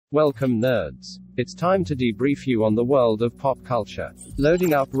Welcome nerds. It's time to debrief you on the world of pop culture.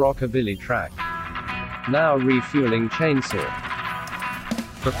 Loading up rockabilly track. Now refueling chainsaw.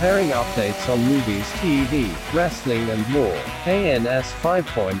 Preparing updates on movies, TV, wrestling and more. ANS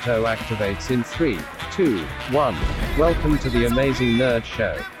 5.0 activates in 3, 2, 1. Welcome to the Amazing Nerd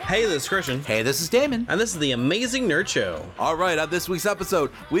Show. Hey, this is Christian. Hey, this is Damon. And this is the Amazing Nerd Show. All right, on this week's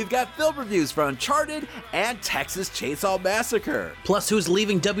episode, we've got film reviews for Uncharted and Texas Chainsaw Massacre. Plus, who's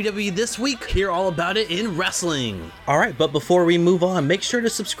leaving WWE this week? Hear all about it in wrestling. All right, but before we move on, make sure to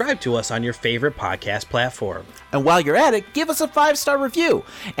subscribe to us on your favorite podcast platform. And while you're at it, give us a 5-star review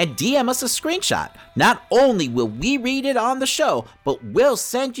and DM us a screenshot. Not only will we read it on the show, but we'll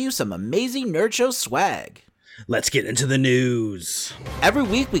send you some amazing Nerd Show swag. Let's get into the news. Every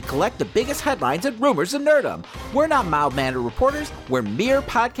week, we collect the biggest headlines and rumors in nerdom. We're not mild-mannered reporters, we're mere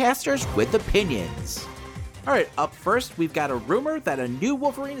podcasters with opinions. All right, up first, we've got a rumor that a new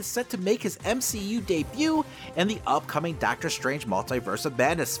Wolverine is set to make his MCU debut in the upcoming Doctor Strange Multiverse of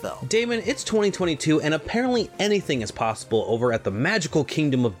Madness film. Damon, it's 2022, and apparently anything is possible over at the magical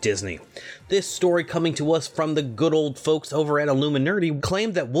kingdom of Disney. This story coming to us from the good old folks over at Illuminati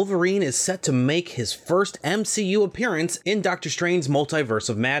claimed that Wolverine is set to make his first MCU appearance in Doctor Strange's Multiverse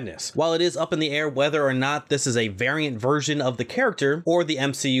of Madness. While it is up in the air whether or not this is a variant version of the character or the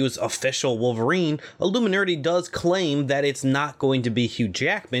MCU's official Wolverine, Illuminati does claim that it's not going to be Hugh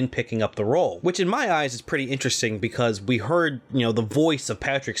Jackman picking up the role, which in my eyes is pretty interesting because we heard, the voice of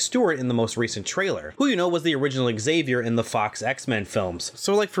Patrick Stewart in the most recent trailer, who was the original Xavier in the Fox X-Men films.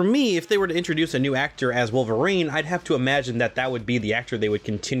 So for me, if they were to introduce a new actor as Wolverine, I'd have to imagine that would be the actor they would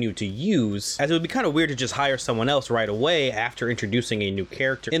continue to use, as it would be kind of weird to just hire someone else right away after introducing a new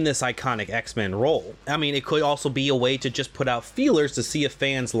character in this iconic X-Men role. I mean, it could also be a way to just put out feelers to see if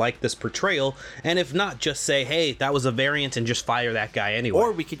fans like this portrayal, and if not, just say, hey, that was a variant and just fire that guy anyway.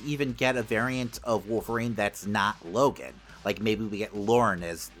 Or we could even get a variant of Wolverine that's not Logan. Like maybe we get Lauren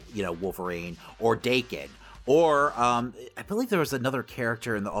as, Wolverine, or Dakin. Or, I believe there was another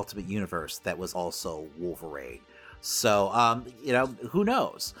character in the Ultimate Universe that was also Wolverine. So, who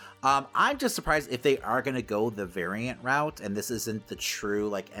knows? I'm just surprised if they are going to go the variant route, and this isn't the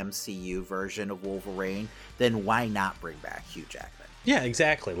true, MCU version of Wolverine, then why not bring back Hugh Jackman? Yeah,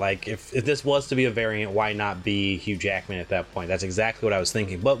 exactly. If this was to be a variant, why not be Hugh Jackman at that point? That's exactly what I was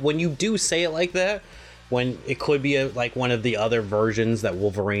thinking. But when you do say it like that, when it could be one of the other versions that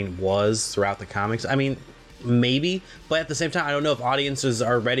Wolverine was throughout the comics, I mean, maybe, but at the same time, I don't know if audiences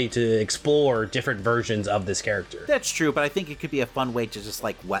are ready to explore different versions of this character. That's true, but I think it could be a fun way to just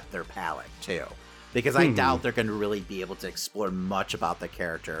wet their palate too, because I doubt they're going to really be able to explore much about the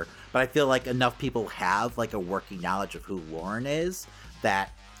character. But I feel like enough people have a working knowledge of who Lauren is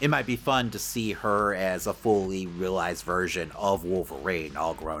that it might be fun to see her as a fully realized version of Wolverine,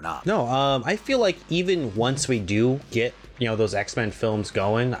 all grown up. No, I feel like even once we do get those X-Men films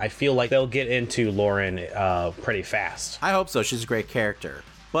going, I feel like they'll get into Lauren pretty fast. I hope so. She's a great character.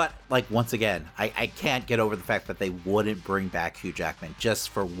 But, once again, I can't get over the fact that they wouldn't bring back Hugh Jackman just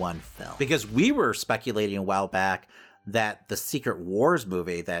for one film. Because we were speculating a while back that the Secret Wars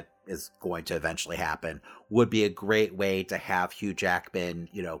movie that is going to eventually happen would be a great way to have Hugh Jackman,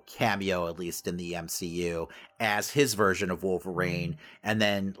 cameo, at least in the MCU, as his version of Wolverine. And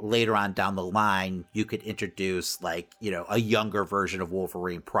then later on down the line, you could introduce, a younger version of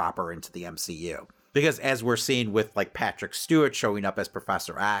Wolverine proper into the MCU. Because as we're seeing with, Patrick Stewart showing up as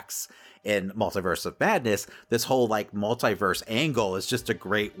Professor X in Multiverse of Madness, this whole, multiverse angle is just a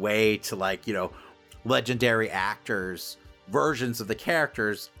great way to, legendary actors, versions of the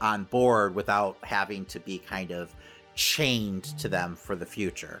characters on board without having to be kind of chained to them for the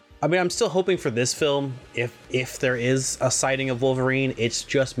future. I mean, I'm still hoping for this film, if there is a sighting of Wolverine, it's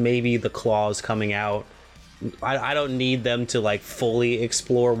just maybe the claws coming out. I don't need them to fully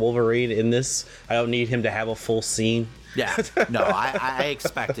explore Wolverine in this. I don't need him to have a full scene. Yeah, no, I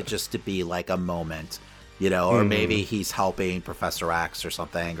expect it just to be a moment, or maybe he's helping Professor X or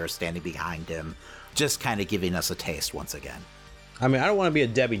something, or standing behind him, just kind of giving us a taste once again. I mean, I don't want to be a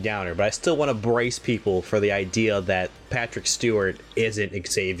Debbie Downer, but I still want to brace people for the idea that Patrick Stewart isn't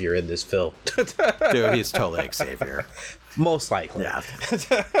Xavier in this film. Dude, he's totally Xavier. Most likely. Yeah.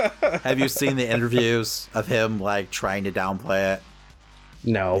 Have you seen the interviews of him trying to downplay it?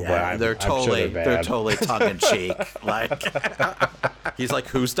 No, yeah, but they're totally tongue in cheek. He's like,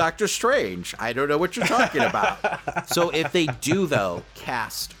 who's Doctor Strange? I don't know what you're talking about. So if they do though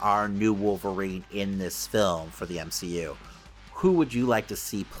cast our new Wolverine in this film for the MCU, who would you like to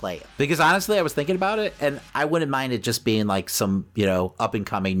see play it? Because honestly, I was thinking about it, and I wouldn't mind it just being some, up and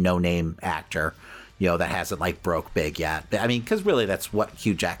coming no name actor. that hasn't like broke big yet. I mean, because really that's what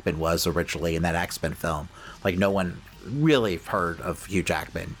Hugh Jackman was originally in that X-Men film. Like no one really heard of Hugh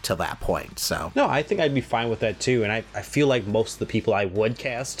Jackman till that point. So no, I think I'd be fine with that too. And I feel like most of the people I would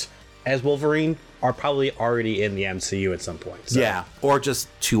cast as Wolverine are probably already in the MCU at some point. So. Yeah, or just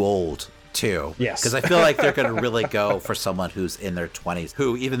too old too. Yes. Because I feel like they're going to really go for someone who's in their 20s,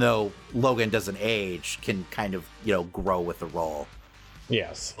 who, even though Logan doesn't age, can kind of, grow with the role.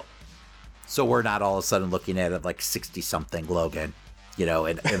 Yes. So we're not all of a sudden looking at it like 60-something Logan,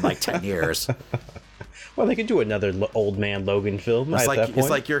 in like 10 years. Well, they could do another old man Logan film. It's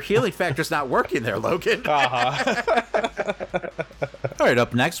like your healing factor's not working there, Logan. All right,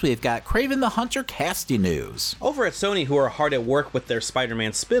 up next, we've got Kraven the Hunter casting news. Over at Sony, who are hard at work with their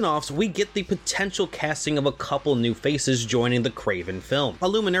Spider-Man spin-offs, we get the potential casting of a couple new faces joining the Kraven film.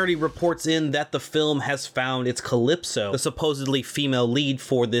 Illuminati reports in that the film has found its Calypso, the supposedly female lead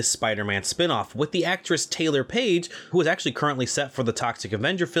for this Spider-Man spin-off, with the actress Taylor Page, who is actually currently set for the Toxic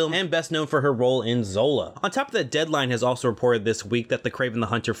Avenger film and best known for her role in Zola. On top of that, Deadline has also reported this week that the Kraven the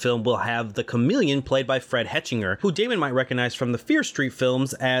Hunter film will have the Chameleon played by Fred Hetchinger, who Damon might recognize from the Fear Street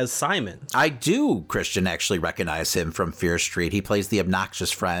films as Simon. I do, Christian, actually recognize him from Fear Street. He plays the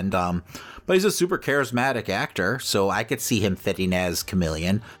obnoxious friend, but he's a super charismatic actor, so I could see him fitting as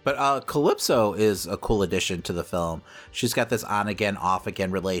Chameleon. But Calypso is a cool addition to the film. She's got this on-again,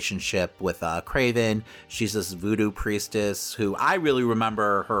 off-again relationship with Kraven. She's this voodoo priestess who I really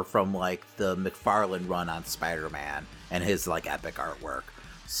remember her from like the McFarlane run on Spider-Man and his like epic artwork.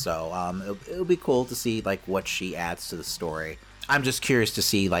 So it'll be cool to see like what she adds to the story. I'm just curious to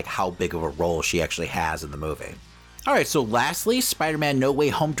see like how big of a role she actually has in the movie. All right, so lastly, Spider-Man No Way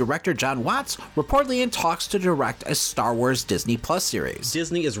Home director Jon Watts reportedly in talks to direct a Star Wars Disney Plus series.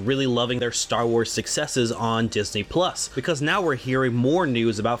 Disney is really loving their Star Wars successes on Disney Plus, because now we're hearing more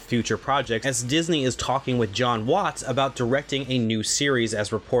news about future projects, as Disney is talking with Jon Watts about directing a new series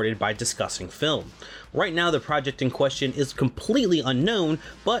as reported by Discussing Film. Right now, the project in question is completely unknown,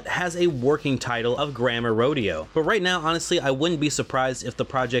 but has a working title of Grammar Rodeo. But right now, honestly, I wouldn't be surprised if the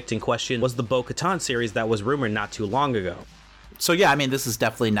project in question was the Bo-Katan series that was rumored not too long ago. So yeah, I mean, this is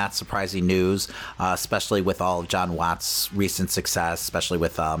definitely not surprising news, especially with all of Jon Watts' recent success, especially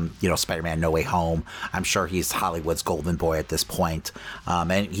with, Spider-Man No Way Home. I'm sure he's Hollywood's golden boy at this point.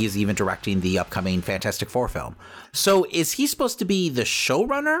 And he's even directing the upcoming Fantastic Four film. So is he supposed to be the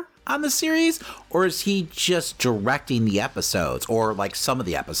showrunner on the series, or is he just directing the episodes, or like some of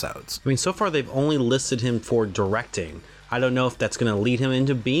the episodes? I mean, so far they've only listed him for directing. I don't know if that's going to lead him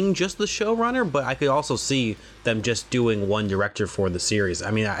into being just the showrunner, but I could also see them just doing one director for the series. I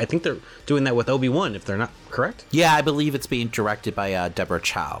mean, I think they're doing that with Obi-Wan, if they're not correct. Yeah, I believe it's being directed by Deborah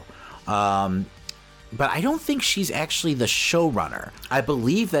Chow. But I don't think she's actually the showrunner. I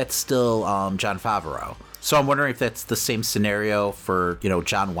believe that's still Jon Favreau. So I'm wondering if that's the same scenario for,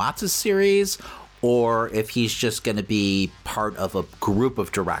 Jon Watts' series, or if he's just going to be part of a group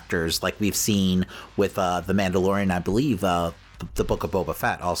of directors like we've seen with The Mandalorian. I believe the Book of Boba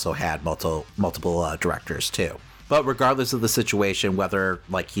Fett also had multiple directors too. But regardless of the situation, whether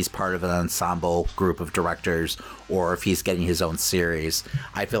like he's part of an ensemble group of directors or if he's getting his own series,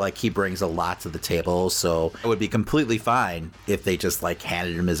 I feel like he brings a lot to the table. So it would be completely fine if they just like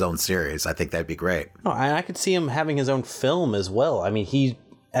handed him his own series. I think that'd be great. Oh, and I could see him having his own film as well. I mean, he,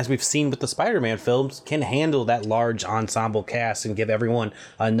 as we've seen with the Spider-Man films, can handle that large ensemble cast and give everyone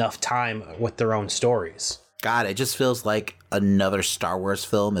enough time with their own stories. God, it just feels like another Star Wars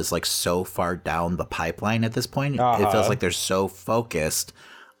film is like so far down the pipeline at this point. It feels like they're so focused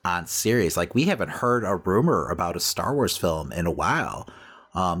on series. Like we haven't heard a rumor about a Star Wars film in a while.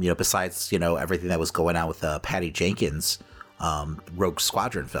 Besides, everything that was going on with Patty Jenkins' Rogue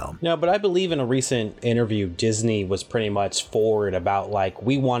Squadron film. No, but I believe in a recent interview, Disney was pretty much forward about like,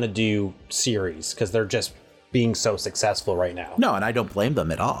 we want to do series because they're just being so successful right now. No, and I don't blame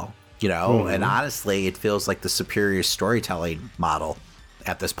them at all. And honestly, it feels like the superior storytelling model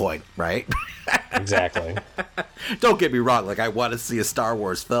at this point, right? Exactly. Don't get me wrong. Like, I want to see a Star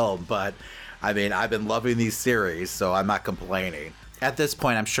Wars film, but I mean, I've been loving these series, so I'm not complaining. At this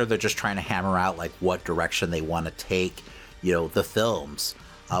point, I'm sure they're just trying to hammer out like what direction they want to take, the films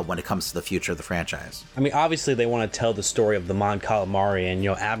when it comes to the future of the franchise. I mean, obviously they want to tell the story of the Mon Calamari and,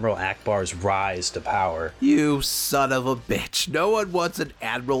 Admiral Akbar's rise to power. You son of a bitch. No one wants an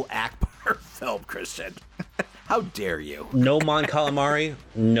Admiral Akbar film, Christian. How dare you? No Mon Calamari,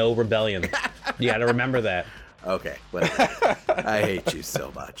 no rebellion. You got to remember that. Okay, whatever. I hate you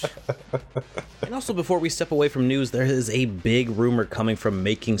so much. And also, before we step away from news, there is a big rumor coming from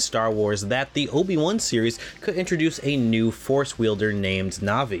Making Star Wars that the Obi-Wan series could introduce a new Force wielder named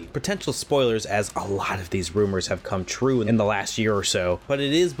Navi. Potential spoilers, as a lot of these rumors have come true in the last year or so, but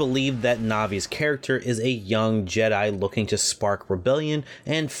it is believed that Navi's character is a young Jedi looking to spark rebellion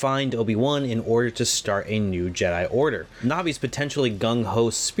and find Obi-Wan in order to start a new Jedi Order. Navi's potentially gung-ho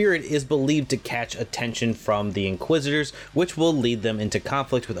spirit is believed to catch attention from the Inquisitors, which will lead them into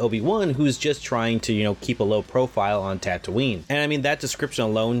conflict with Obi-Wan, who's just trying to, keep a low profile on Tatooine. And I mean, that description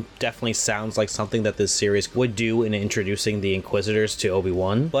alone definitely sounds like something that this series would do in introducing the Inquisitors to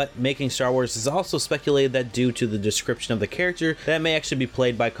Obi-Wan, but Making Star Wars has also speculated that due to the description of the character, that may actually be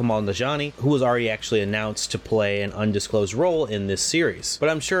played by Kumail Nanjiani, who was already actually announced to play an undisclosed role in this series. But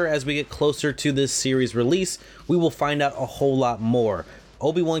I'm sure as we get closer to this series release, we will find out a whole lot more.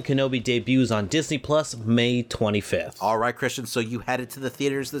 Obi-Wan Kenobi debuts on Disney Plus May 25th. All right, Christian, so you headed to the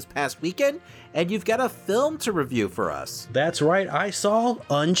theaters this past weekend, and you've got a film to review for us. That's right, I saw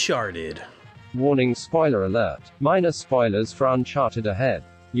Uncharted. Warning, spoiler alert. Minor spoilers for Uncharted ahead.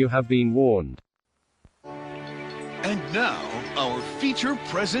 You have been warned. And now, our feature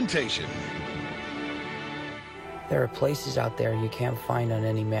presentation. There are places out there you can't find on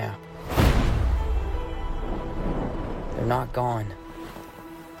any map. They're not gone.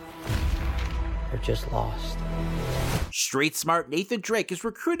 They're just lost. Street smart Nathan Drake is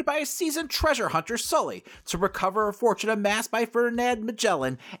recruited by a seasoned treasure hunter, Sully, to recover a fortune amassed by Ferdinand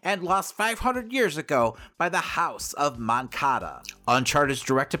Magellan and lost 500 years ago by the House of Moncada. Uncharted is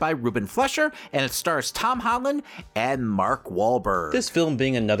directed by Ruben Fleischer, and it stars Tom Holland and Mark Wahlberg. This film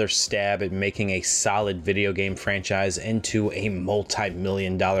being another stab at making a solid video game franchise into a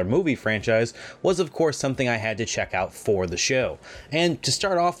multi-million-dollar movie franchise was of course something I had to check out for the show. And to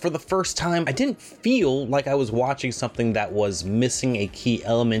start off, for the first time, I didn't feel like I was watching something that was missing a key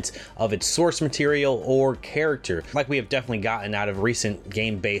element of its source material or character, like we have definitely gotten out of recent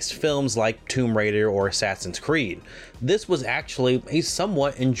game-based films like Tomb Raider or Assassin's Creed. This was actually a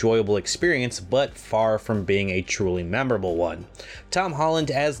somewhat enjoyable experience, but far from being a truly memorable one. Tom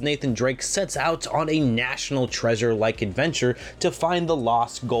Holland as Nathan Drake sets out on a national treasure-like adventure to find the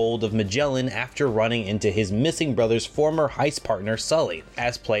lost gold of Magellan after running into his missing brother's former heist partner Sully,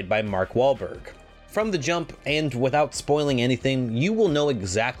 as played by Mark Wahlberg. From the jump, and without spoiling anything, you will know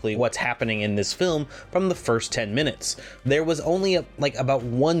exactly what's happening in this film from the first 10 minutes. There was only about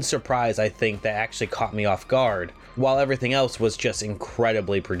one surprise, I think, that actually caught me off guard, while everything else was just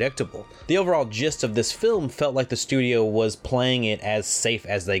incredibly predictable. The overall gist of this film felt like the studio was playing it as safe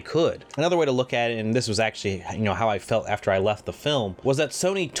as they could. Another way to look at it, and this was actually how I felt after I left the film, was that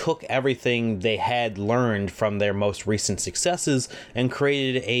Sony took everything they had learned from their most recent successes and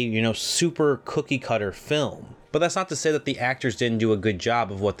created a super cookie cutter film. But that's not to say that the actors didn't do a good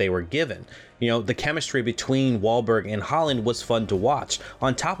job of what they were given. The chemistry between Wahlberg and Holland was fun to watch.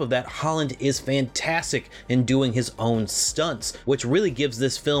 On top of that, Holland is fantastic in doing his own stunts, which really gives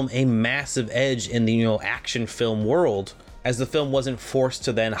this film a massive edge in the action film world, as the film wasn't forced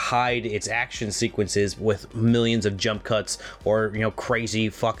to then hide its action sequences with millions of jump cuts or crazy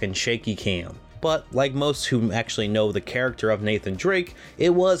fucking shaky cam. But like most who actually know the character of Nathan Drake,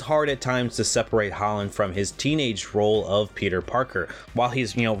 it was hard at times to separate Holland from his teenage role of Peter Parker. While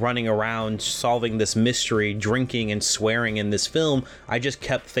he's, running around solving this mystery, drinking and swearing in this film, I just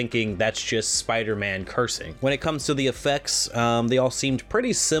kept thinking that's just Spider-Man cursing. When it comes to the effects, they all seemed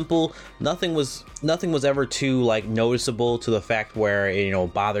pretty simple. Nothing was ever too noticeable to the fact where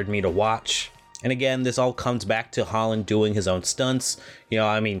it bothered me to watch. And again, this all comes back to Holland doing his own stunts.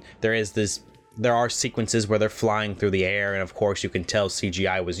 There are sequences where they're flying through the air, and of course you can tell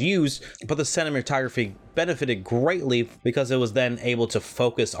CGI was used, but the cinematography benefited greatly because it was then able to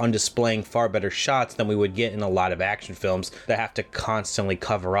focus on displaying far better shots than we would get in a lot of action films that have to constantly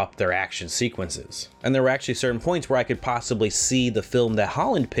cover up their action sequences. And there were actually certain points where I could possibly see the film that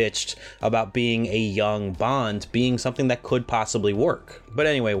Holland pitched about being a young Bond being something that could possibly work. But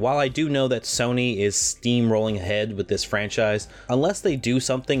anyway, while I do know that Sony is steamrolling ahead with this franchise, unless they do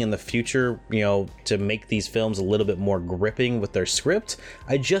something in the future, to make these films a little bit more gripping with their script,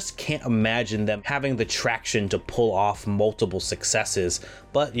 I just can't imagine them having the traction to pull off multiple successes.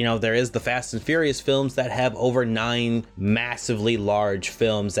 But there is the Fast and Furious films that have over 9 massively large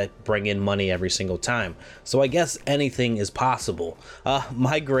films that bring in money every single time. So I guess anything is possible.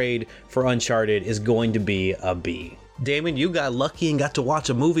 My grade for Uncharted is going to be a B. Damon, you got lucky and got to watch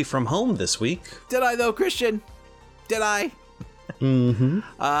a movie from home this week. Did I though, Christian? Did I? Mm-hmm.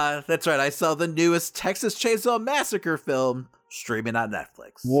 That's right. I saw the newest Texas Chainsaw Massacre film, streaming on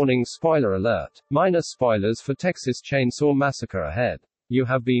Netflix. Warning, spoiler alert. Minor spoilers for Texas Chainsaw Massacre ahead. You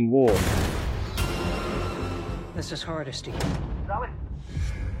have been warned. This is Hardesty. Sally,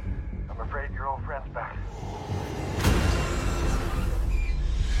 I'm afraid your old friend's back.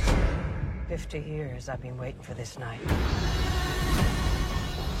 50 years I've been waiting for this night.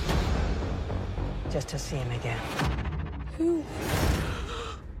 Just to see him again. Who?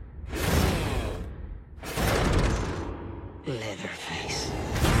 Leatherface.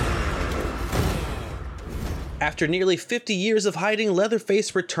 After nearly 50 years of hiding,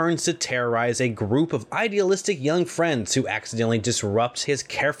 Leatherface returns to terrorize a group of idealistic young friends who accidentally disrupt his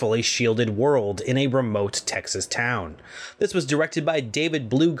carefully shielded world in a remote Texas town. This was directed by David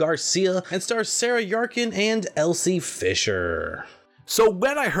Blue Garcia and stars Sarah Yarkin and Elsie Fisher. So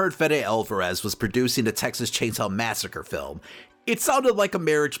when I heard Fede Alvarez was producing the Texas Chainsaw Massacre film, it sounded like a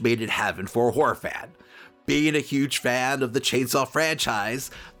marriage made in heaven for a horror fan. Being a huge fan of the Chainsaw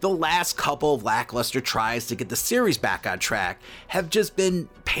franchise, the last couple of lackluster tries to get the series back on track have just been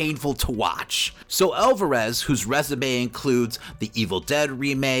painful to watch. So Alvarez, whose resume includes the Evil Dead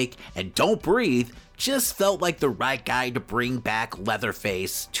remake and Don't Breathe, just felt like the right guy to bring back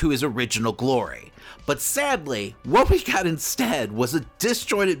Leatherface to his original glory. But sadly, what we got instead was a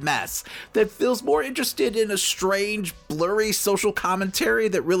disjointed mess that feels more interested in a strange, blurry social commentary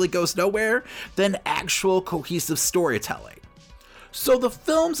that really goes nowhere than actual cohesive storytelling. So the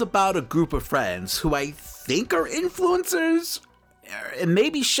film's about a group of friends who I think are influencers, and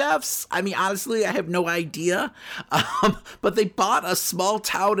maybe chefs. I mean, honestly, I have no idea. But they bought a small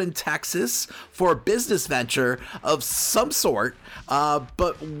town in Texas for a business venture of some sort.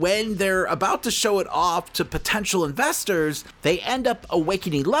 But when they're about to show it off to potential investors, they end up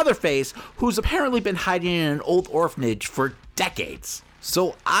awakening Leatherface, who's apparently been hiding in an old orphanage for decades.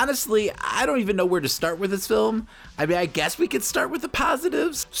 So honestly, I don't even know where to start with this film. I mean, I guess we could start with the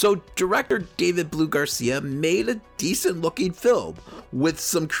positives. So director David Blue Garcia made a decent looking film with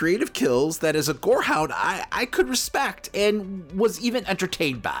some creative kills that as a gorehound I could respect and was even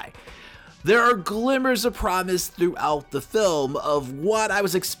entertained by. There are glimmers of promise throughout the film of what I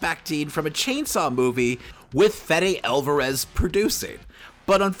was expecting from a chainsaw movie with Fede Alvarez producing.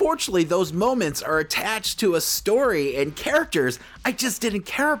 But unfortunately, those moments are attached to a story and characters I just didn't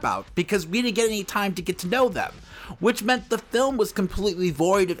care about because we didn't get any time to get to know them, which meant the film was completely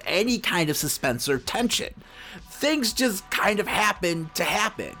void of any kind of suspense or tension. Things just kind of happened to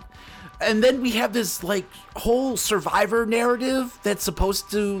happen. And then we have this whole survivor narrative that's supposed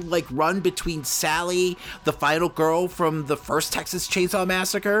to run between Sally, the final girl from the first Texas Chainsaw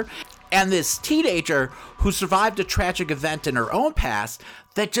Massacre, and this teenager who survived a tragic event in her own past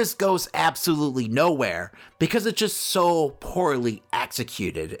that just goes absolutely nowhere because it's just so poorly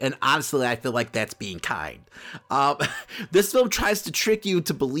executed. And honestly, I feel like that's being kind. This film tries to trick you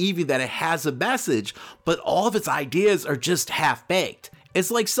into believing that it has a message, but all of its ideas are just half-baked.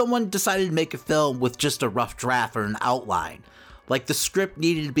 It's like someone decided to make a film with just a rough draft or an outline. Like the script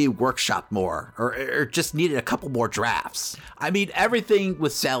needed to be workshopped more, or just needed a couple more drafts. I mean, everything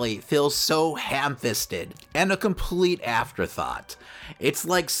with Sally feels so ham-fisted and a complete afterthought. It's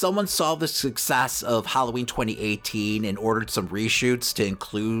like someone saw the success of Halloween 2018 and ordered some reshoots to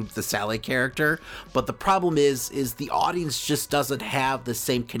include the Sally character, but the problem is the audience just doesn't have the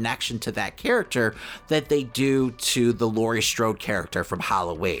same connection to that character that they do to the Laurie Strode character from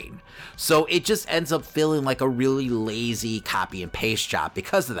Halloween. So it just ends up feeling like a really lazy copy and paste job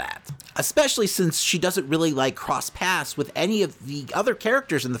because of that. Especially since she doesn't really cross paths with any of the other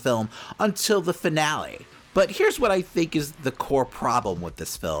characters in the film until the finale. But here's what I think is the core problem with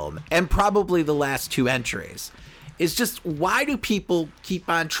this film, and probably the last two entries, is just why do people keep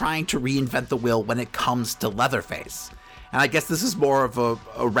on trying to reinvent the wheel when it comes to Leatherface? And I guess this is more of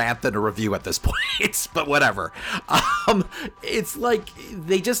a rant than a review at this point, but whatever. It's like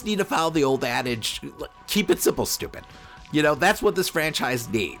they just need to follow the old adage, keep it simple, stupid. You know, that's what this franchise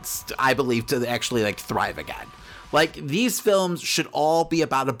needs, I believe, to actually thrive again. These films should all be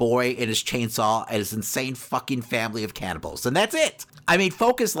about a boy and his chainsaw and his insane fucking family of cannibals, and that's it. I mean,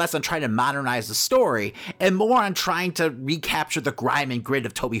 focus less on trying to modernize the story and more on trying to recapture the grime and grit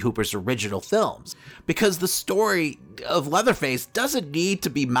of Tobe Hooper's original films. Because the story of Leatherface doesn't need to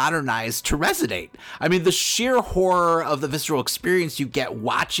be modernized to resonate. I mean, the sheer horror of the visceral experience you get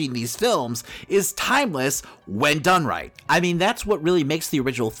watching these films is timeless when done right. I mean, that's what really makes the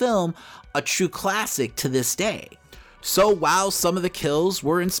original film a true classic to this day. So while some of the kills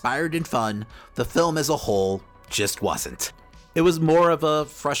were inspired and fun, the film as a whole just wasn't. It was more of a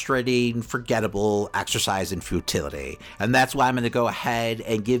frustrating, forgettable exercise in futility. And that's why I'm going to go ahead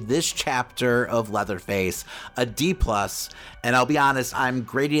and give this chapter of Leatherface a D+. And I'll be honest, I'm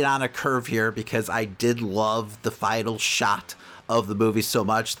grading on a curve here because I did love the final shot of the movie so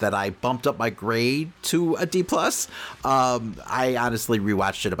much that I bumped up my grade to a D+. I honestly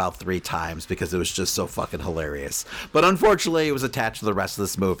rewatched it about 3 times because it was just so fucking hilarious. But unfortunately, it was attached to the rest of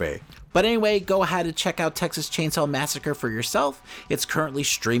this movie. But anyway, go ahead and check out Texas Chainsaw Massacre for yourself. It's currently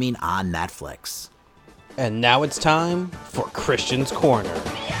streaming on Netflix. And now it's time for Christian's Corner.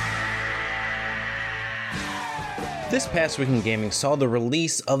 This past week in gaming saw the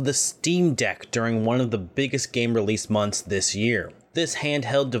release of the Steam Deck during one of the biggest game release months this year. This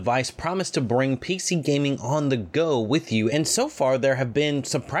handheld device promised to bring PC gaming on the go with you, and so far there have been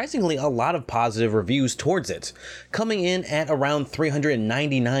surprisingly a lot of positive reviews towards it. Coming in at around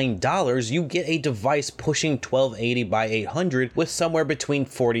 $399, you get a device pushing 1280 by 800 with somewhere between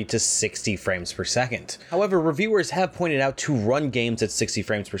 40 to 60 frames per second. However, reviewers have pointed out to run games at 60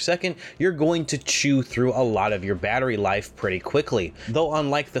 frames per second, you're going to chew through a lot of your battery life pretty quickly. Though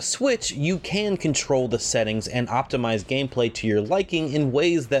unlike the Switch, you can control the settings and optimize gameplay to your liking in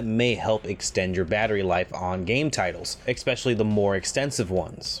ways that may help extend your battery life on game titles, especially the more extensive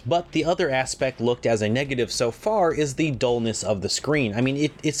ones. But the other aspect looked as a negative so far is the dullness of the screen. I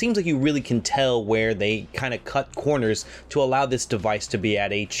mean, it seems like you really can tell where they kind of cut corners to allow this device to be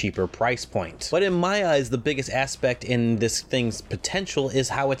at a cheaper price point. But in my eyes, the biggest aspect in this thing's potential is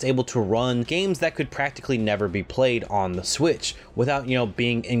how it's able to run games that could practically never be played on the Switch without,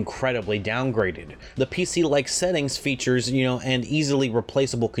 being incredibly downgraded. The PC-like settings, features, and easily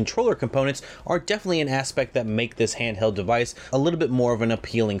replaceable controller components are definitely an aspect that make this handheld device a little bit more of an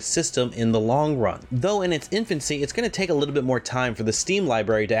appealing system in the long run. Though in its infancy, it's going to take a little bit more time for the Steam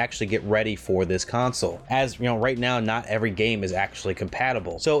library to actually get ready for this console. As right now, not every game is actually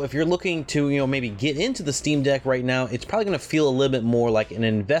compatible. So if you're looking to, maybe get into the Steam Deck right now, it's probably going to feel a little bit more like an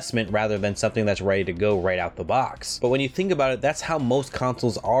investment rather than something that's ready to go right out the box. But when you think about it, that's how most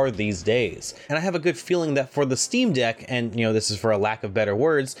consoles are these days. And I have a good feeling that for the Steam Deck, and this is for a lack of better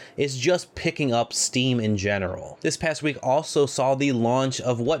words, is just picking up steam in general. This past week also saw the launch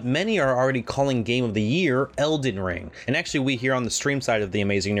of what many are already calling Game of the Year, Elden Ring. And actually we here on the stream side of the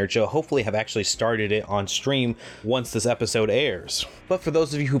Amazing Nerd Show hopefully have actually started it on stream once this episode airs. But for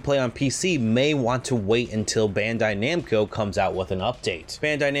those of you who play on PC may want to wait until Bandai Namco comes out with an update.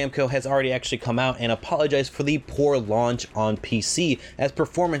 Bandai Namco has already actually come out and apologized for the poor launch on PC, as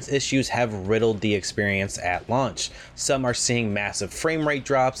performance issues have riddled the experience at launch. Some are seeing massive frame rate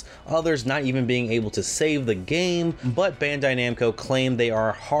drops, others not even being able to save the game, but Bandai Namco claim they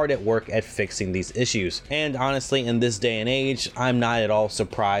are hard at work at fixing these issues. And honestly, in this day and age, I'm not at all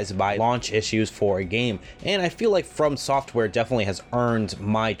surprised by launch issues for a game, and I feel like From Software definitely has earned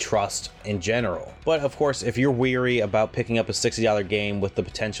my trust in general. But of course, if you're weary about picking up a $60 game with the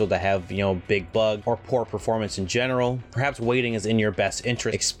potential to have, big bug or poor performance in general, perhaps waiting is in your best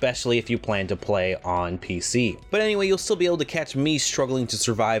interest, especially if you plan to play on PC. But anyway, you'll still be able to catch me struggling to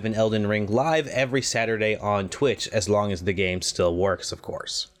survive in Elden Ring live every Saturday on Twitch, as long as the game still works, of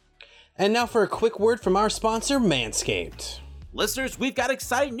course. And now for a quick word from our sponsor, Manscaped. Listeners, we've got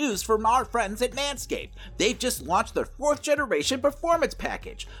exciting news from our friends at Manscaped. They've just launched their 4th generation performance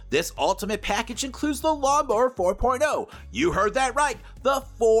package. This ultimate package includes the Lawnmower 4.0. You heard that right, the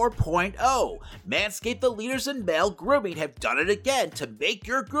 4.0. Manscaped, the leaders in male grooming, have done it again to make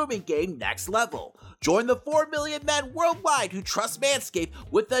your grooming game next level. Join the 4 million men worldwide who trust Manscaped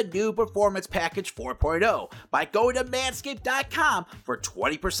with the new Performance Package 4.0 by going to manscaped.com for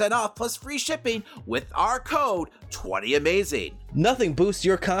 20% off plus free shipping with our code 20amazing. Nothing boosts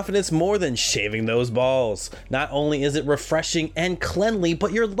your confidence more than shaving those balls. Not only is it refreshing and cleanly,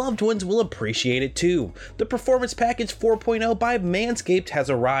 but your loved ones will appreciate it too. The Performance Package 4.0 by Manscaped has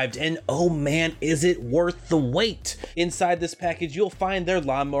arrived, and oh man, is it worth the wait. Inside this package, you'll find their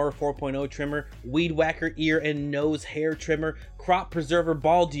Lawnmower 4.0 trimmer, Weed Whacker ear and nose hair trimmer, Crop Preserver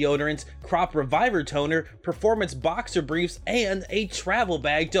ball deodorants, Crop Reviver toner, Performance boxer briefs, and a travel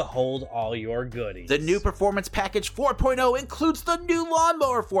bag to hold all your goodies. The new Performance Package 4.0 includes the new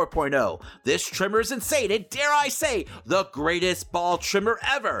Lawnmower 4.0. This trimmer is insane and, dare I say, the greatest ball trimmer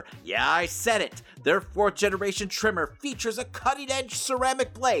ever. Yeah, I said it. Their 4th generation trimmer features a cutting-edge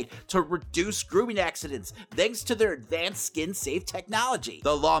ceramic blade to reduce grooming accidents thanks to their advanced skin-safe technology.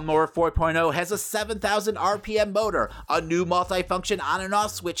 The Lawnmower 4.0 has a 7,000 RPM motor, a new multi-function on and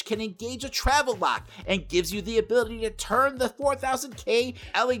off switch can engage a travel lock, and gives you the ability to turn the 4000K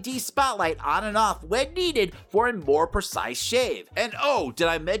LED spotlight on and off when needed for a more precise shave. And oh, did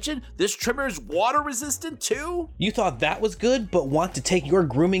I mention this trimmer is water resistant too? You thought that was good, but want to take your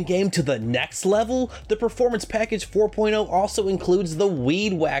grooming game to the next level? The Performance Package 4.0 also includes the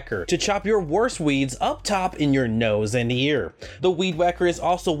Weed Whacker to chop your worst weeds up top in your nose and ear. The Weed Whacker is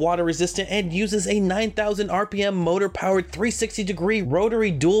also water resistant and uses a 9,000 RPM motor powered 360-degree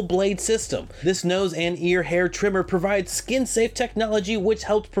rotary dual blade system. This nose and ear hair trimmer provides skin safe technology which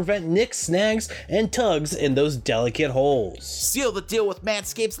helps prevent nicks, snags, and tugs in those delicate holes. Seal the deal with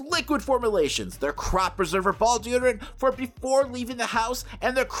Manscaped's liquid formulations, their Crop Preserver ball deodorant for before leaving the house,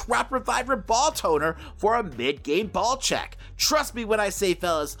 and their Crop Reviver ball toner for a mid-game ball check. Trust me when I say,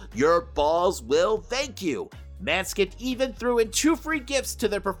 fellas, your balls will thank you. Manscaped even threw in 2 free gifts to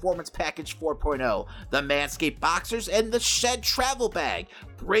their Performance Package 4.0, the Manscaped Boxers and the Shed Travel Bag.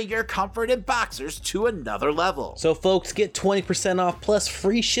 Bring your comfort in boxers to another level. So folks, get 20% off plus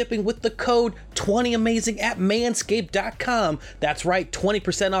free shipping with the code 20amazing at manscaped.com. That's right,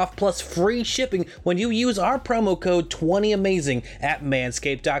 20% off plus free shipping when you use our promo code 20amazing at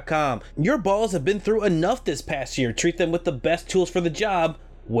manscaped.com. Your balls have been through enough this past year. Treat them with the best tools for the job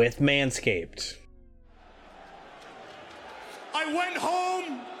with Manscaped. I went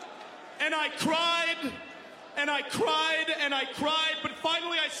home and I cried and I cried and I cried, but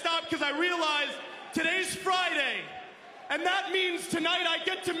finally I stopped because I realized today's Friday, and that means tonight I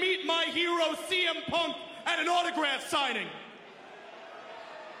get to meet my hero CM Punk at an autograph signing.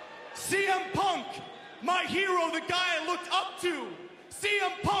 CM Punk, my hero, the guy I looked up to.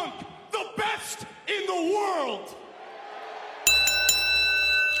 CM Punk, the best in the world.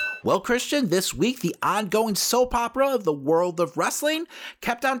 Well, Christian, this week, the ongoing soap opera of the world of wrestling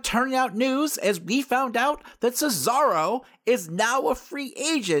kept on turning out news as we found out that Cesaro is now a free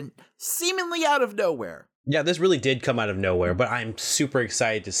agent, seemingly out of nowhere. Yeah, this really did come out of nowhere, but I'm super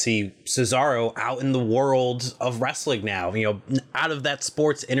excited to see Cesaro out in the world of wrestling now, out of that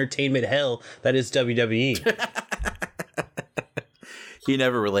sports entertainment hell that is WWE. He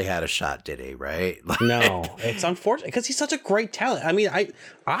never really had a shot, did he? Right? No, it's unfortunate because he's such a great talent. I mean,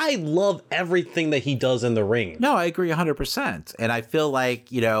 I love everything that he does in the ring. No, I agree 100%. And I feel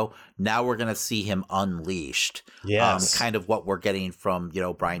like, now we're going to see him unleashed. Yes. Kind of what we're getting from,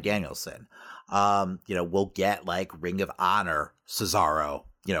 Bryan Danielson. We'll get like Ring of Honor Cesaro,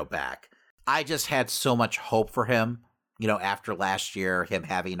 back. I just had so much hope for him, after last year, him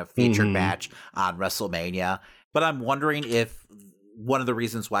having a featured match on WrestleMania. But I'm wondering if one of the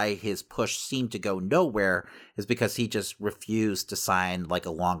reasons why his push seemed to go nowhere is because he just refused to sign like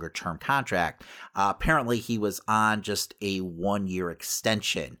a longer term contract. Apparently he was on just a 1-year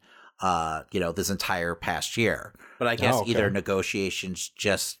extension, this entire past year. But I guess either negotiations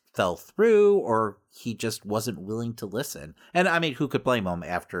just fell through or he just wasn't willing to listen. And I mean, who could blame him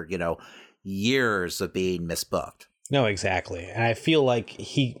after, years of being misbooked? No, exactly. And I feel like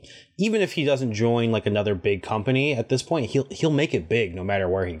even if he doesn't join like another big company at this point, he'll make it big no matter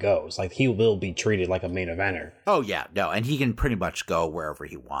where he goes. Like he will be treated like a main eventer. Oh yeah, no, and he can pretty much go wherever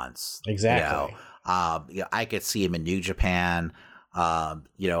he wants. Exactly. I could see him in New Japan.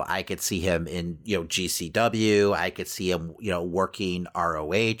 I could see him in GCW. I could see him working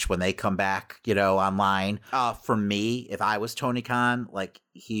ROH when they come back online. For me, if I was Tony Khan, like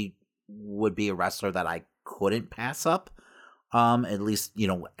he would be a wrestler that I couldn't pass up, at least,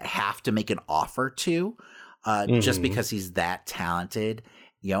 have to make an offer to, just because he's that talented,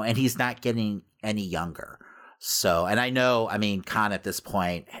 and he's not getting any younger. So, and I know, Khan at this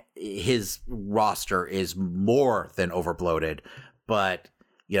point, his roster is more than overbloated, but,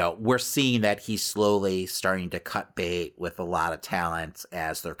 we're seeing that he's slowly starting to cut bait with a lot of talent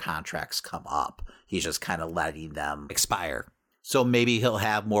as their contracts come up. He's just kind of letting them expire. So maybe he'll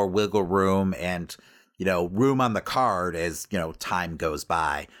have more wiggle room and room on the card as, time goes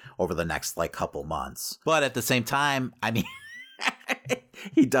by over the next couple months. But at the same time,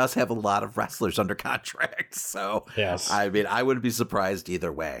 he does have a lot of wrestlers under contract. So, yes. I wouldn't be surprised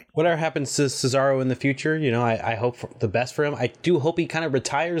either way. Whatever happens to Cesaro in the future, I hope for the best for him. I do hope he kind of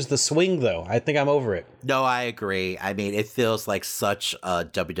retires the swing, though. I think I'm over it. No, I agree. It feels like such a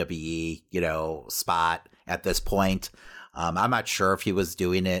WWE, spot at this point. I'm not sure if he was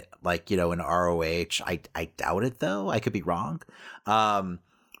doing it in ROH. I doubt it though. I could be wrong.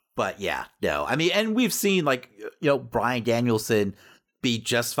 But yeah, no. And we've seen Bryan Danielson be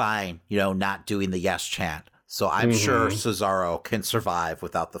just fine, not doing the yes chant. So I'm sure Cesaro can survive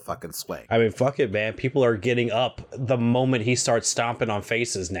without the fucking swing. I mean, fuck it, man. People are getting up the moment he starts stomping on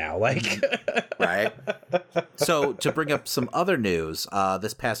faces now. Like, right? So to bring up some other news,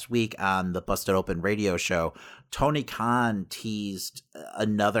 this past week on the Busted Open radio show, Tony Khan teased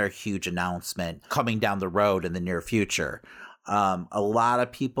another huge announcement coming down the road in the near future. A lot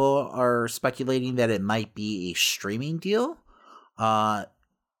of people are speculating that it might be a streaming deal.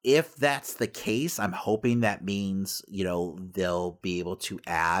 If that's the case, I'm hoping that means, they'll be able to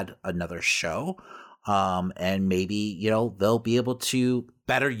add another show. And maybe, they'll be able to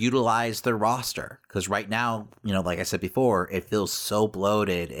better utilize their roster. Because right now, like I said before, it feels so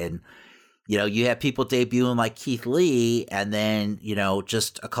bloated. And, you have people debuting like Keith Lee, and then,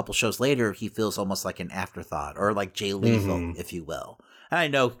 just a couple shows later, he feels almost like an afterthought, or like Jay Lethal, if you will. And I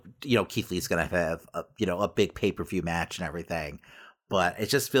know, Keith Lee's going to have, a big pay-per-view match and everything. But it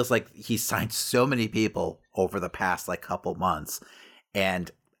just feels like he's signed so many people over the past couple months. And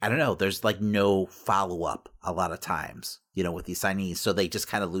I don't know, there's no follow-up a lot of times, with these signees. So they just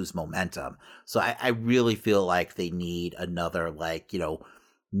kind of lose momentum. So I really feel like they need another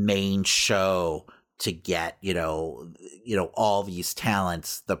main show to get, all these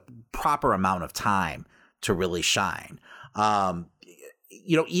talents the proper amount of time to really shine.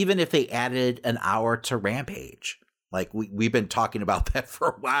 Even if they added an hour to Rampage. We've been talking about that for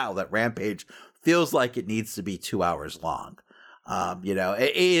a while, that Rampage feels like it needs to be 2 hours long.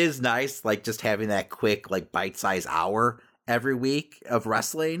 It is nice, just having that quick, bite-sized hour every week of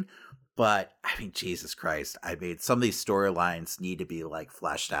wrestling. But, I mean, Jesus Christ. I mean, some of these storylines need to be,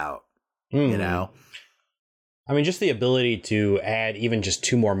 fleshed out, I mean, just the ability to add even just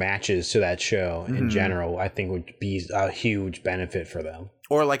 2 more matches to that show in general, I think would be a huge benefit for them.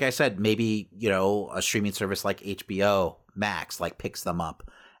 Or like I said, maybe, a streaming service like HBO Max, picks them up.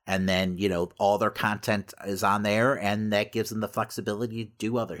 And then, all their content is on there, and that gives them the flexibility to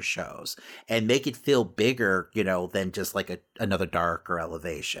do other shows and make it feel bigger, than just another Dark or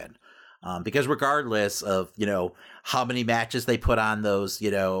Elevation. Because regardless of, how many matches they put on those,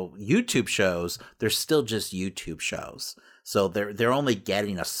 YouTube shows, they're still just YouTube shows. So they're only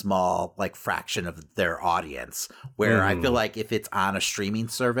getting a small fraction of their audience, where I feel like if it's on a streaming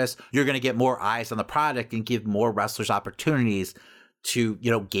service, you're going to get more eyes on the product and give more wrestlers opportunities to,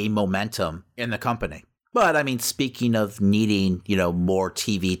 gain momentum in the company. But I mean, speaking of needing, more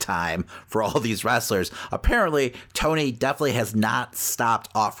TV time for all these wrestlers, apparently Tony definitely has not stopped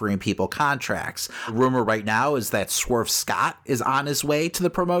offering people contracts. Rumor right now is that Swerve Scott is on his way to the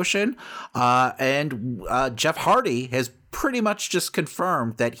promotion. And Jeff Hardy has pretty much just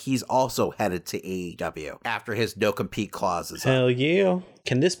confirmed that he's also headed to AEW after his no-compete clause is up. Hell yeah.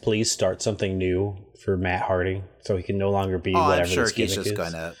 Can this please start something new for Matt Hardy so he can no longer be whatever I'm sure this he's gimmick just is?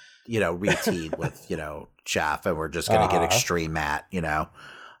 going to, re-team with, Jeff, and we're just going to get Extreme Matt, and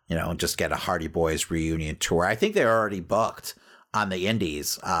just get a Hardy Boys reunion tour. I think they're already booked on the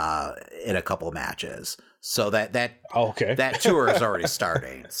Indies in a couple of matches. So that tour is already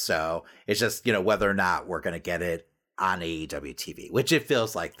starting. So it's just, whether or not we're going to get it on AEW TV, which it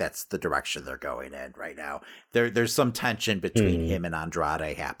feels like that's the direction they're going in right now. There's some tension between him and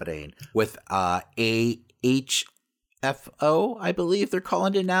Andrade happening with AHFO, I believe they're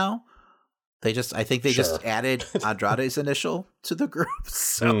calling it now. I think they just added Andrade's initial to the group.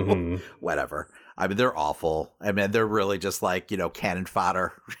 So whatever. I mean, they're awful. I mean, they're really just cannon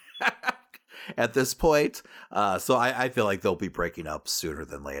fodder at this point. So I feel like they'll be breaking up sooner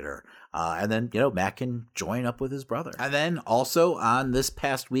than later. And then, Matt can join up with his brother. And then also on this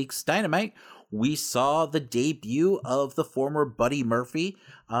past week's Dynamite, we saw the debut of the former Buddy Murphy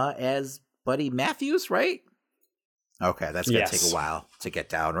as Buddy Matthews, right? Okay, that's going to take a while to get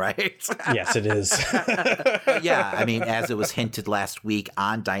down, right? Yes, it is. Yeah, I mean, as it was hinted last week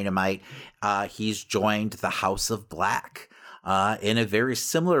on Dynamite, he's joined the House of Black in a very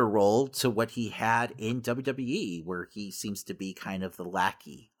similar role to what he had in WWE, where he seems to be kind of the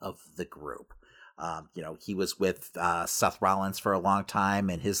lackey of the group. He was with Seth Rollins for a long time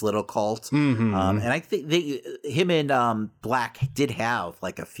and his little cult. And I think him and Black did have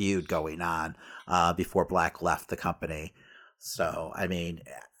a feud going on before Black left the company. So, I mean,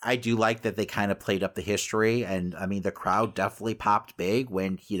 I do like that they kind of played up the history. And I mean, the crowd definitely popped big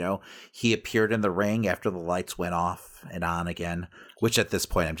when, he appeared in the ring after the lights went off and on again, which at this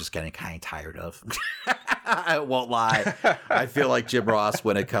point I'm just getting kind of tired of. I won't lie. I feel like Jim Ross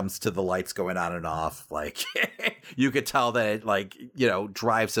when it comes to the lights going on and off. You could tell that it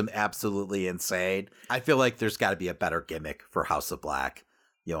drives him absolutely insane. I feel like there's got to be a better gimmick for House of Black,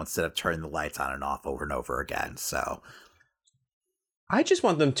 instead of turning the lights on and off over and over again. So I just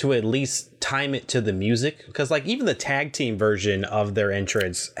want them to at least time it to the music, because like even the tag team version of their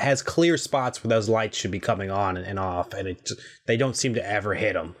entrance has clear spots where those lights should be coming on and off, and they don't seem to ever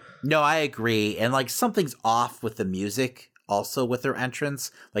hit them. No, I agree. And like something's off with the music also with their entrance.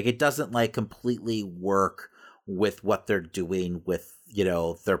 Like it doesn't like completely work with what they're doing with, you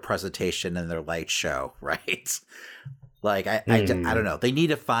know, their presentation and their light show, right? Like I don't know. They need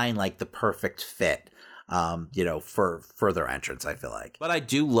to find like the perfect fit. You know, for their entrance, I feel like. But I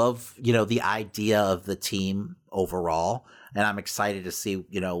do love, you know, the idea of the team overall, and I'm excited to see,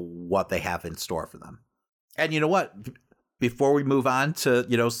 you know, what they have in store for them. And you know what? Before we move on to,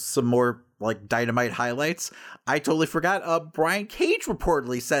 you know, some more like Dynamite highlights, I totally forgot. Brian Cage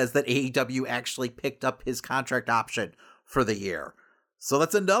reportedly says that AEW actually picked up his contract option for the year. So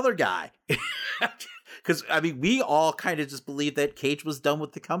that's another guy. Because, I mean, we all kind of just believed that Cage was done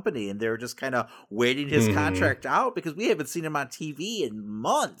with the company and they were just kind of waiting his contract out because we haven't seen him on TV in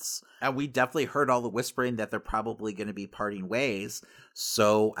months. And we definitely heard all the whispering that they're probably going to be parting ways.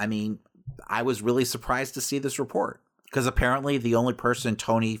 So, I mean, I was really surprised to see this report because apparently the only person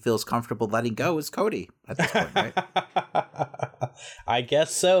Tony feels comfortable letting go is Cody at this point, right? I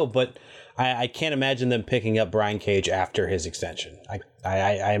guess so, but I can't imagine them picking up Brian Cage after his extension.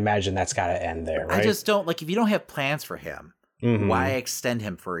 I imagine that's got to end there, right? I just don't, like, if you don't have plans for him, why extend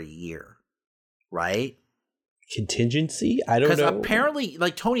him for a year, right? Contingency? I don't know. Because apparently,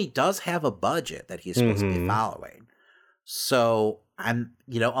 like, Tony does have a budget that he's supposed to be following. So, I'm,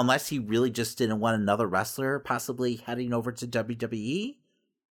 you know, unless he really just didn't want another wrestler possibly heading over to WWE,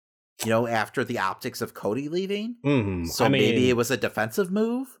 you know, after the optics of Cody leaving. So maybe it was a defensive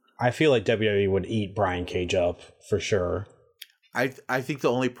move. I feel like WWE would eat Brian Cage up for sure. I think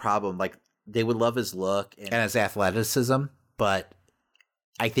the only problem, like, they would love his look and his athleticism, but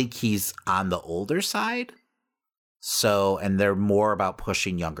I think he's on the older side. So, and they're more about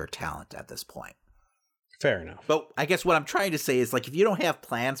pushing younger talent at this point. Fair enough. But I guess what I'm trying to say is, like, if you don't have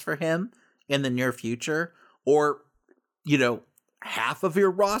plans for him in the near future, or, you know, half of your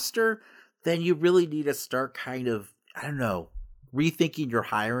roster, then you really need to start kind of, I don't know, rethinking your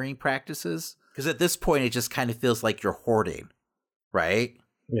hiring practices. Because at this point, it just kind of feels like you're hoarding, right?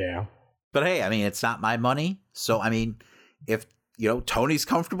 Yeah. But hey, I mean, it's not my money. So, I mean, if, you know, Tony's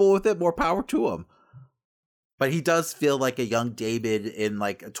comfortable with it, more power to him. But he does feel like a young David in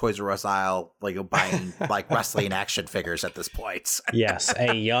like a Toys R Us aisle, like buying like wrestling action figures at this point. Yes,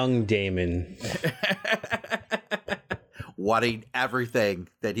 a young Damon. Wanting everything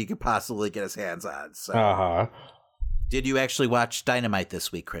that he could possibly get his hands on. So. Did you actually watch Dynamite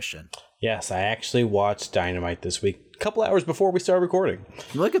this week, Christian? Yes, I actually watched Dynamite this week, a couple hours before we started recording.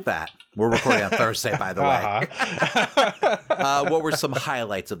 Look at that. We're recording on Thursday, by the way. What were some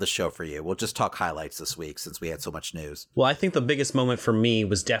highlights of the show for you? We'll just talk highlights this week since we had so much news. Well, I think the biggest moment for me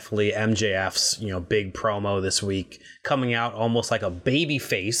was definitely MJF's, you know, big promo this week, coming out almost like a baby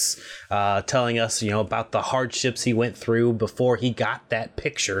face, telling us, you know, about the hardships he went through before he got that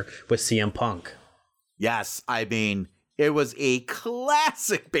picture with CM Punk. Yes, I mean, it was a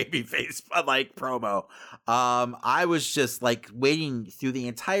classic babyface like promo. I was just like waiting through the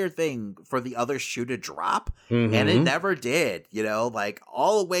entire thing for the other shoe to drop, and it never did. You know, like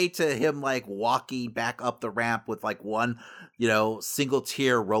all the way to him like walking back up the ramp with like one, you know, single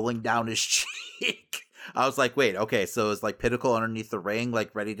tear rolling down his cheek. I was like, wait, okay, so it was like Pinnacle underneath the ring,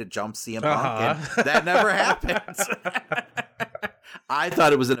 like ready to jump CM Punk, and that never happened. I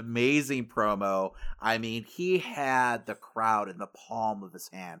thought it was an amazing promo. I mean, he had the crowd in the palm of his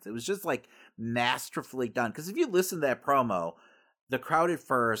hands. It was just like masterfully done. Because if you listen to that promo, the crowd at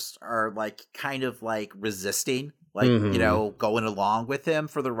first are like kind of like resisting, like, you know, going along with him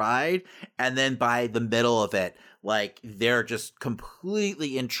for the ride. And then by the middle of it, like they're just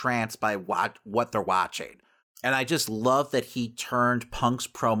completely entranced by what they're watching. And I just love that he turned Punk's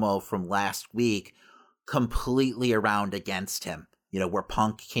promo from last week completely around against him. You know, where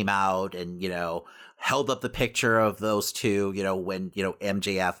Punk came out and, you know, held up the picture of those two, you know, when, you know,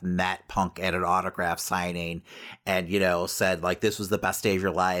 MJF met Punk at an autograph signing and, you know, said, like, this was the best day of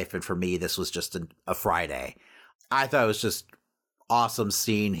your life. And for me, this was just a Friday. I thought it was just awesome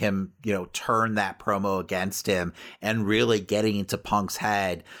seeing him, you know, turn that promo against him and really getting into Punk's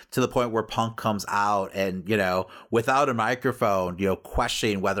head to the point where Punk comes out and, you know, without a microphone, you know,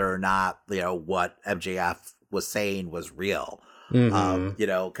 questioning whether or not, you know, what MJF was saying was real. You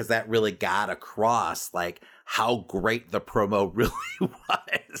know, because that really got across like how great the promo really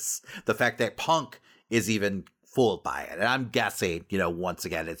was. The fact that Punk is even fooled by it. And I'm guessing, once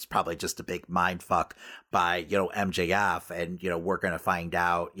again, it's probably just a big mind fuck by, MJF. And, we're going to find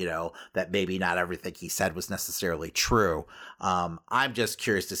out, that maybe not everything he said was necessarily true. I'm just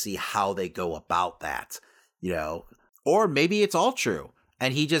curious to see how they go about that, or maybe it's all true.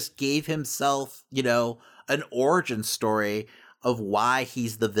 And he just gave himself, an origin story of why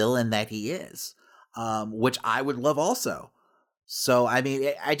he's the villain that he is, which I would love also. So, I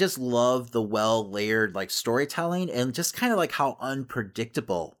mean, I just love the well-layered, like, storytelling and just kind of like how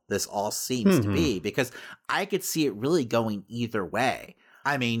unpredictable this all seems to be, because I could see it really going either way.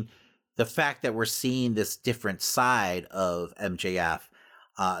 I mean, the fact that we're seeing this different side of MJF,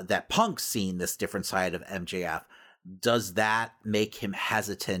 that Punk's seeing this different side of MJF, does that make him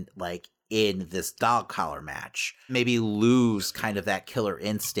hesitant, like, in this dog collar match? Maybe lose kind of that killer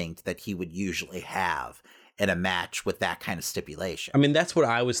instinct that he would usually have in a match with that kind of stipulation. I mean, that's what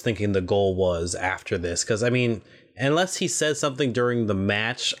I was thinking the goal was after this. Because, I mean, unless he says something during the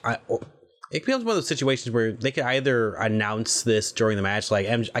match, it becomes one of those situations where they could either announce this during the match. Like,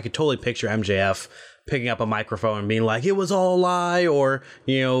 I could totally picture MJF picking up a microphone and being like, it was all a lie, or,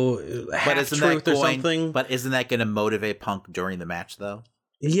 half-truth or something. But isn't that going to motivate Punk during the match, though?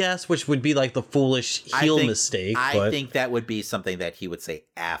 Yes, which would be like the foolish heel mistake. I think that would be something that he would say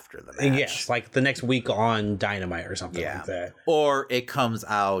after the match. Yes, like the next week on Dynamite or something like that. Or it comes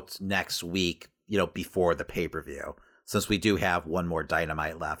out next week, before the pay-per-view, since we do have one more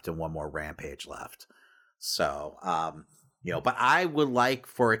Dynamite left and one more Rampage left. So, but I would like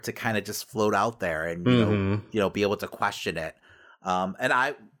for it to kind of just float out there and, be able to question it.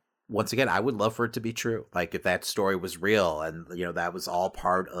 And once again, I would love for it to be true. Like, if that story was real and, that was all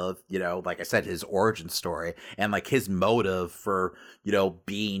part of, like I said, his origin story and like his motive for,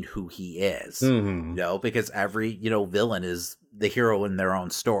 being who he is, because every, villain is the hero in their own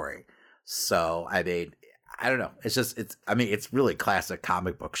story. So, I mean, I don't know. It's really classic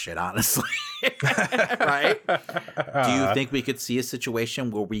comic book shit, honestly. Right? Do you think we could see a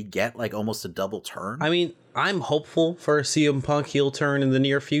situation where we get like almost a double turn? I mean, I'm hopeful for a CM Punk heel turn in the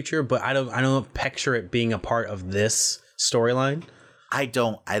near future, but I don't picture it being a part of this storyline. I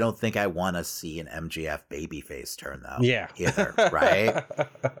don't think I want to see an MJF babyface turn though. Yeah. Either, right?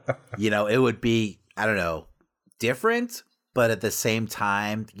 It would be, I don't know, different. But at the same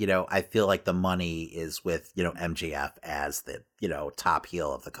time, I feel like the money is with, MJF as the, top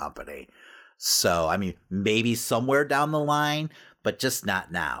heel of the company. So, I mean, maybe somewhere down the line, but just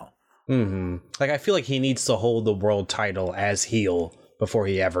not now. Like, I feel like he needs to hold the world title as heel before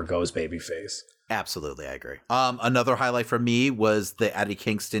he ever goes babyface. Absolutely, I agree. Another highlight for me was the Eddie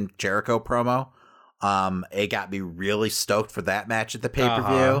Kingston Jericho promo. It got me really stoked for that match at the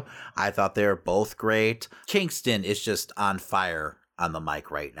pay-per-view. I thought they were both great. Kingston is just on fire on the mic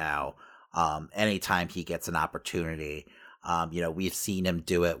right now. Anytime he gets an opportunity, we've seen him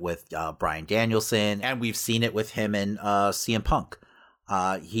do it with Bryan Danielson, and we've seen it with him and CM Punk.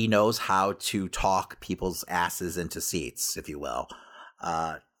 He knows how to talk people's asses into seats, if you will.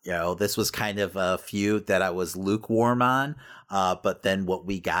 This was kind of a feud that I was lukewarm on, but then what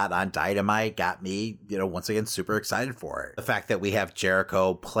we got on Dynamite got me, once again, super excited for it. The fact that we have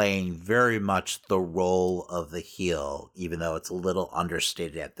Jericho playing very much the role of the heel, even though it's a little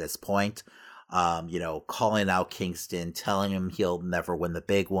understated at this point, calling out Kingston, telling him he'll never win the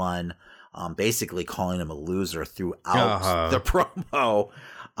big one, basically calling him a loser throughout the promo,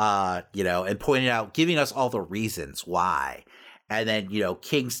 and pointing out, giving us all the reasons why. And then,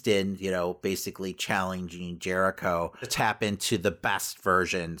 Kingston, basically challenging Jericho to tap into the best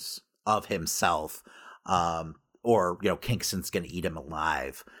versions of himself, or, Kingston's going to eat him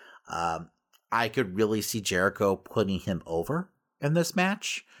alive. I could really see Jericho putting him over in this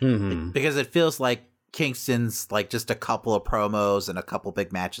match, because it feels like Kingston's like just a couple of promos and a couple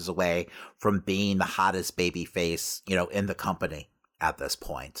big matches away from being the hottest babyface, in the company at this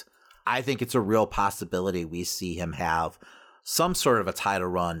point. I think it's a real possibility we see him have some sort of a title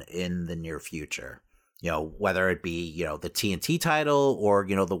run in the near future, whether it be, the TNT title or,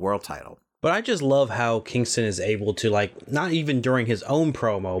 the world title. But I just love how Kingston is able to, like, not even during his own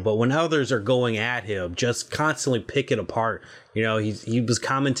promo, but when others are going at him, just constantly pick it apart. He was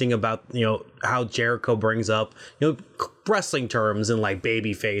commenting about, how Jericho brings up, wrestling terms and like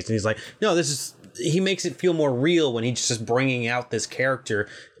babyface. And he's like, no, he makes it feel more real when he's just bringing out this character,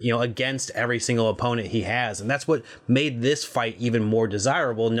 against every single opponent he has. And that's what made this fight even more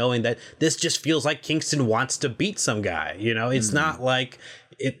desirable, knowing that this just feels like Kingston wants to beat some guy. It's not like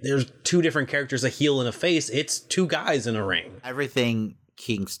there's two different characters, a heel and a face. It's two guys in a ring. Everything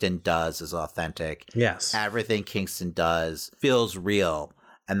Kingston does is authentic. Yes. Everything Kingston does feels real.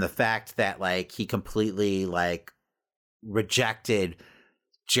 And the fact that like he completely like rejected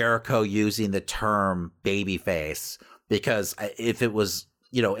Jericho using the term babyface, because if it was,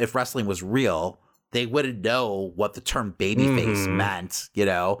 you know, if wrestling was real, they wouldn't know what the term babyface meant, you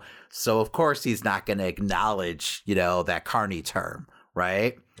know? So of course he's not going to acknowledge, you know, that Carney term,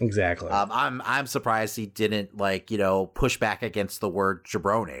 right? Exactly. I'm surprised he didn't like, you know, push back against the word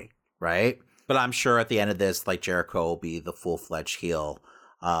jabroni, right? But I'm sure at the end of this, like Jericho will be the full-fledged heel.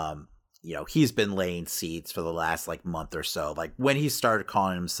 You know, he's been laying seeds for the last like month or so. Like when he started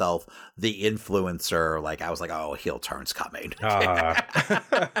calling himself the influencer, like I was like, oh, heel turn's coming.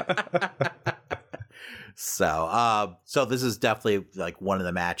 So this is definitely like one of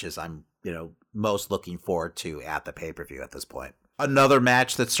the matches I'm, you know, most looking forward to at the pay-per-view at this point. Another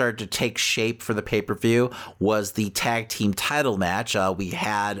match that started to take shape for the pay-per-view was the tag team title match. We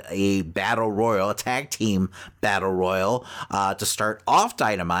had a battle royal, a tag team battle royal to start off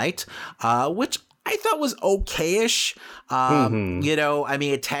Dynamite, which I thought was okay-ish. You know, I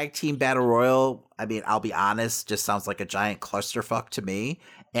mean, a tag team battle royal, I mean, I'll be honest, just sounds like a giant clusterfuck to me.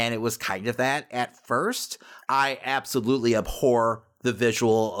 And it was kind of that at first. I absolutely abhor the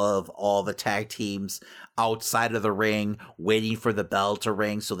visual of all the tag teams outside of the ring waiting for the bell to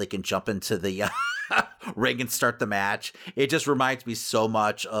ring so they can jump into the ring and start the match. It just reminds me so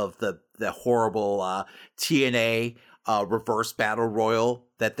much of the horrible TNA reverse battle royal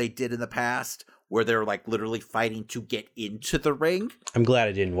that they did in the past, where they're like literally fighting to get into the ring. I'm glad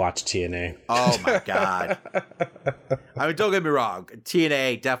I didn't watch TNA. Oh my God. I mean, don't get me wrong.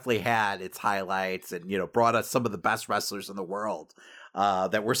 TNA definitely had its highlights and, you know, brought us some of the best wrestlers in the world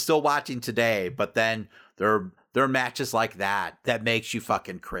that we're still watching today. But then there are matches like that makes you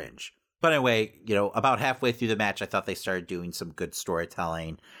fucking cringe. But anyway, you know, about halfway through the match, I thought they started doing some good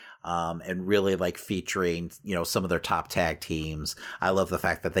storytelling. And really like featuring, you know, some of their top tag teams. I love the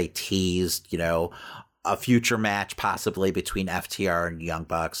fact that they teased, you know, a future match possibly between FTR and Young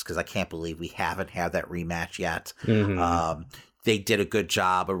Bucks, because I can't believe we haven't had that rematch yet. They did a good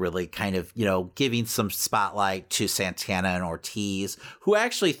job of really kind of, you know, giving some spotlight to Santana and Ortiz, who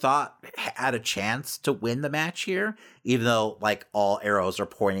actually thought had a chance to win the match here, even though like all arrows are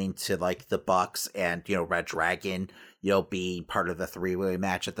pointing to like the Bucks and, you know, Red Dragon, you know, being part of the three-way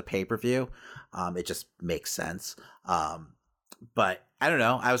match at the pay-per-view. It just makes sense. But I don't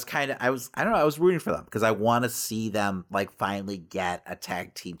know. I was rooting for them because I want to see them like finally get a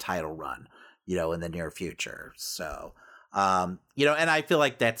tag team title run, you know, in the near future. So, you know, and I feel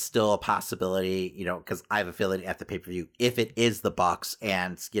like that's still a possibility, you know, because I have a feeling at the pay-per-view, if it is the Bucks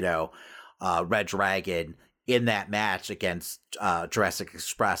and, you know, Red Dragon in that match against Jurassic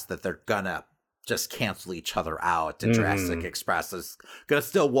Express, that they're gonna just cancel each other out, and Jurassic Express is gonna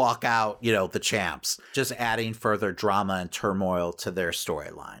still walk out, you know, the champs, just adding further drama and turmoil to their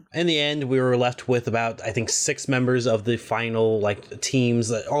storyline. In the end, we were left with about, I think, 6 members of the final like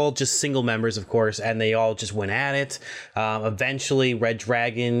teams, all just single members, of course, and they all just went at it. Eventually, Red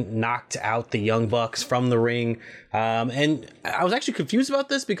Dragon knocked out the Young Bucks from the ring. And I was actually confused about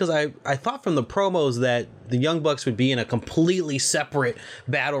this because I thought from the promos that the Young Bucks would be in a completely separate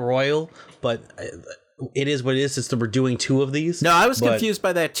battle royal, but it is what it is. We're doing 2 of these. No, I was confused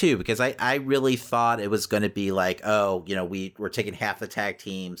by that too, because I really thought it was going to be like, oh, you know, we're taking half the tag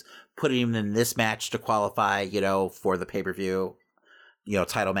teams, putting them in this match to qualify, you know, for the pay-per-view, you know,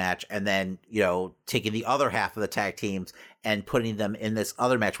 title match, and then, you know, taking the other half of the tag teams and putting them in this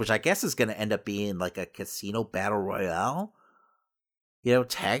other match, which I guess is going to end up being like a casino battle royale, you know,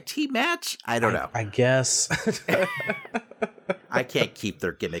 tag team match. I don't know. I guess. I can't keep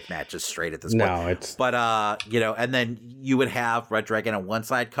their gimmick matches straight at this point. No, it's... But, you know, and then you would have Red Dragon on one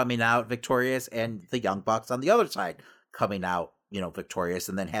side coming out victorious and the Young Bucks on the other side coming out, you know, victorious,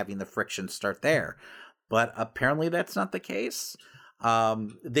 and then having the friction start there. But apparently that's not the case.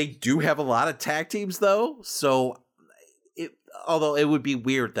 They do have a lot of tag teams, though. So, although it would be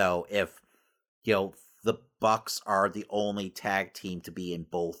weird, though, if, you know, the Bucks are the only tag team to be in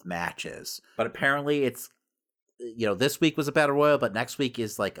both matches. But apparently it's, you know, this week was a battle royal, but next week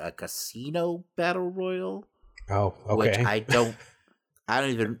is like a casino battle royal. Oh, okay. Which I don't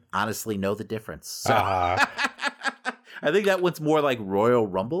even honestly know the difference. So I think that one's more like Royal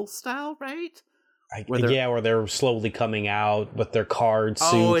Rumble style, right? Where they're slowly coming out with their card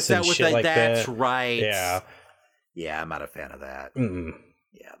suits. Oh, is that and what shit like that? That's right. Yeah. Yeah, I'm not a fan of that. Mm-mm.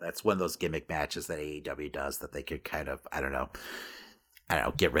 Yeah, that's one of those gimmick matches that AEW does that they could kind of, I don't know,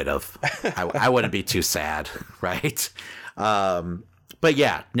 get rid of. I wouldn't be too sad, right? But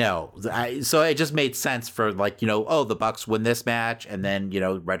yeah, no. So it just made sense for, like, you know, oh, the Bucks win this match, and then, you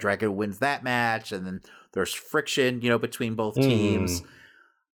know, Red Dragon wins that match, and then there's friction, you know, between both teams.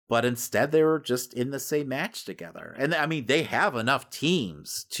 but instead they were just in the same match together. And I mean, they have enough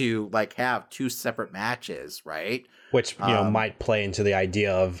teams to like have 2 separate matches, right? Which, might play into the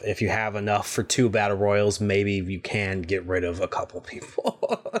idea of if you have enough for 2 battle royals, maybe you can get rid of a couple people.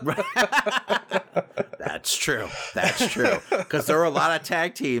 That's true. Because there are a lot of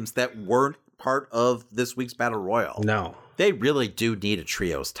tag teams that weren't part of this week's battle royal. No. They really do need a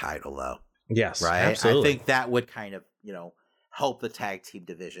trios title, though. Yes, right? absolutely. I think that would kind of, help the tag team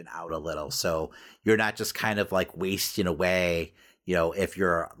division out a little. So you're not just kind of like wasting away, if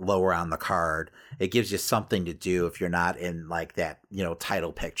you're lower on the card. It gives you something to do if you're not in like that,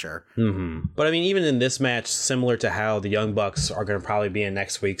 title picture. Mm-hmm. But I mean, even in this match, similar to how the Young Bucks are going to probably be in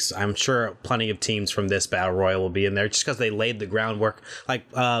next week's, I'm sure plenty of teams from this Battle Royal will be in there just because they laid the groundwork. Like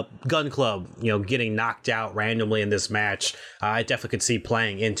Gun Club, getting knocked out randomly in this match. I definitely could see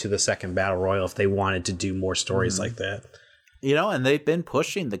playing into the second Battle Royal if they wanted to do more stories like that. And they've been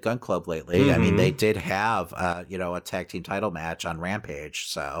pushing the Gun Club lately. Mm-hmm. I mean, they did have, a tag team title match on Rampage.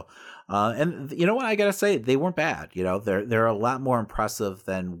 So, and you know what? I got to say, they weren't bad. They're a lot more impressive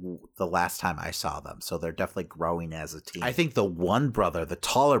than the last time I saw them. So they're definitely growing as a team. I think the one brother, the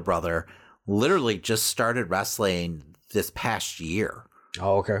taller brother, literally just started wrestling this past year.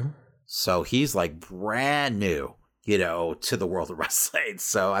 Oh, okay. So he's like brand new, to the world of wrestling.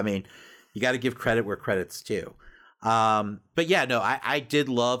 So, I mean, you got to give credit where credit's due. But yeah, no, I did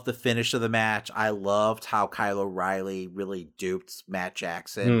love the finish of the match. I loved how Kyle O'Reilly really duped Matt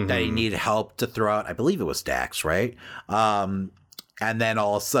Jackson, that he needed help to throw out, I believe it was Dax, right? And then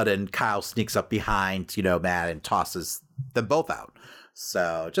all of a sudden Kyle sneaks up behind, Matt and tosses them both out.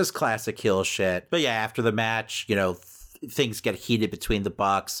 So just classic heel shit. But yeah, after the match, things get heated between the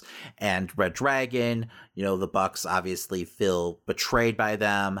Bucks and Red Dragon. The Bucks obviously feel betrayed by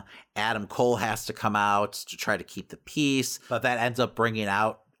them. Adam Cole has to come out to try to keep the peace, but that ends up bringing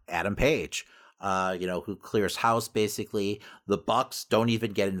out Adam Page, who clears house basically. The Bucks don't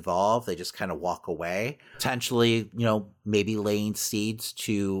even get involved. They just kind of walk away, potentially, maybe laying seeds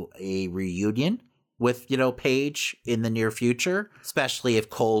to a reunion with, Page in the near future, especially if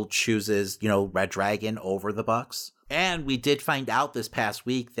Cole chooses, Red Dragon over the Bucks. And we did find out this past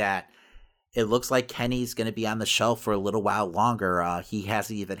week that it looks like Kenny's going to be on the shelf for a little while longer. He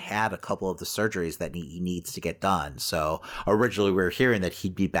hasn't even had a couple of the surgeries that he needs to get done. So originally we were hearing that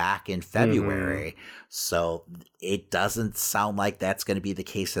he'd be back in February. So it doesn't sound like that's going to be the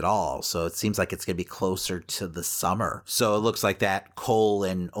case at all. So it seems like it's going to be closer to the summer. So it looks like that Cole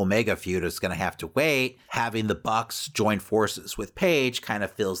and Omega feud is going to have to wait. Having the Bucks join forces with Page kind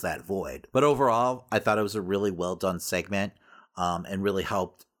of fills that void. But overall, I thought it was a really well done segment, and really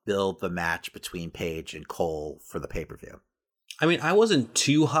helped build the match between Page and Cole for the pay-per-view. I mean, I wasn't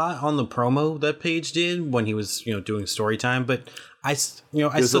too hot on the promo that Page did when he was, doing story time, but I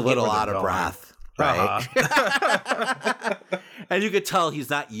was a little out of breath, right? And you could tell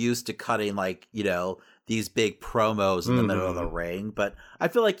he's not used to cutting these big promos in the middle of the ring, but I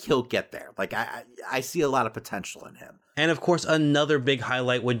feel like he'll get there. Like I see a lot of potential in him. And of course, another big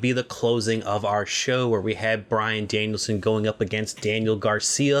highlight would be the closing of our show where we had Bryan Danielson going up against Daniel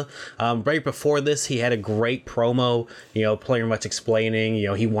Garcia. Right before this, he had a great promo, pretty much explaining,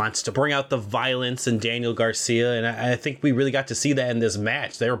 he wants to bring out the violence in Daniel Garcia. And I think we really got to see that in this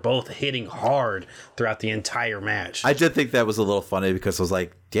match. They were both hitting hard throughout the entire match. I did think that was a little funny because I was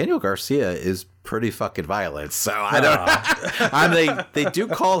like, Daniel Garcia is pretty fucking violent. So I don't they do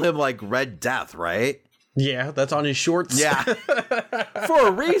call him like Red Death, right? Yeah, that's on his shorts. Yeah, for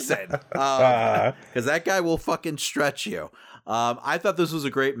a reason. Because that guy will fucking stretch you. I thought this was a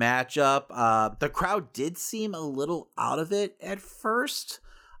great matchup. The crowd did seem a little out of it at first,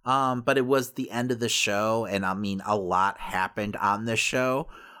 but it was the end of the show, and I mean, a lot happened on this show.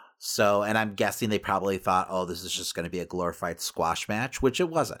 So, and I'm guessing they probably thought, oh, this is just going to be a glorified squash match, which it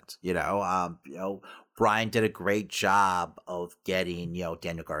wasn't. Bryan did a great job of getting,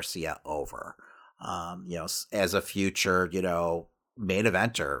 Daniel Garcia over. As a future, main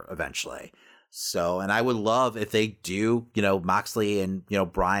eventer eventually. So, and I would love if they do, Moxley and,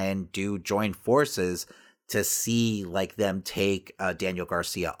 Bryan do join forces to see like them take Daniel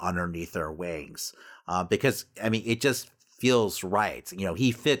Garcia underneath their wings. Because, I mean, it just feels right.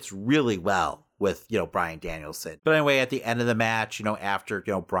 He fits really well with, Bryan Danielson. But anyway, at the end of the match, after,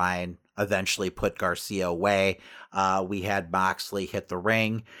 Bryan eventually put Garcia away, we had Moxley hit the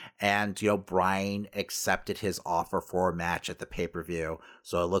ring, and, Bryan accepted his offer for a match at the pay-per-view.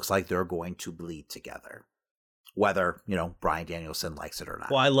 So it looks like they're going to bleed together, whether, Bryan Danielson likes it or not.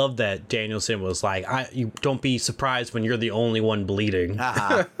 Well, I love that Danielson was like, you don't be surprised when you're the only one bleeding.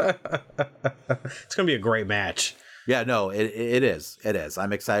 It's going to be a great match. Yeah, no, it is. It is.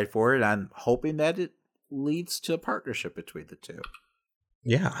 I'm excited for it. I'm hoping that it leads to a partnership between the two.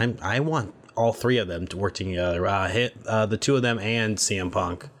 Yeah, I want all three of them to work together. The two of them and CM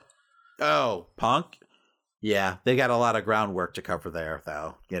Punk. Oh, Punk? Yeah, they got a lot of groundwork to cover there,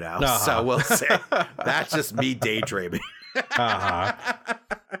 though, So we'll see. That's just me daydreaming.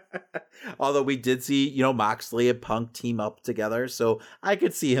 Although we did see, Moxley and Punk team up together, so I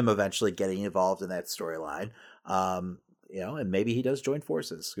could see him eventually getting involved in that storyline. And maybe he does join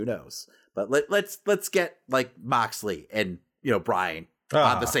forces. Who knows? But let's get like Moxley and Bryan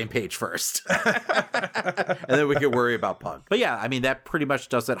on the same page first, and then we can worry about Punk. But yeah, I mean that pretty much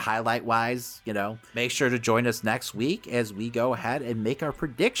does it highlight wise. Make sure to join us next week as we go ahead and make our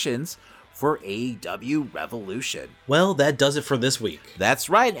predictions for AEW Revolution. Well, that does it for this week. That's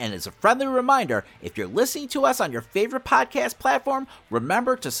right, and as a friendly reminder, if you're listening to us on your favorite podcast platform,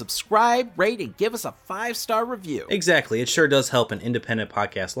 remember to subscribe, rate, and give us a 5-star review. Exactly, it sure does help an independent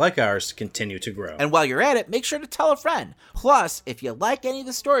podcast like ours to continue to grow. And while you're at it, make sure to tell a friend. Plus, if you like any of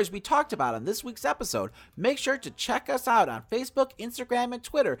the stories we talked about on this week's episode, make sure to check us out on Facebook, Instagram, and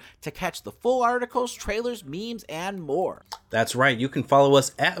Twitter to catch the full articles, trailers, memes, and more. That's right, you can follow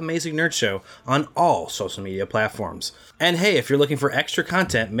us at Amazing Nerd Show on all social media platforms. And hey, if you're looking for extra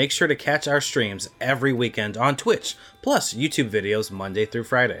content, make sure to catch our streams every weekend on Twitch, plus YouTube videos Monday through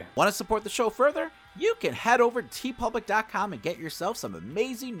Friday. Want to support the show further? You can head over to tpublic.com and get yourself some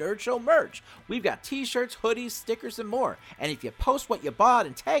amazing Nerd Show merch. We've got t-shirts, hoodies, stickers, and more. And if you post what you bought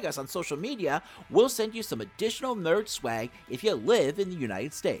and tag us on social media, we'll send you some additional nerd swag if you live in the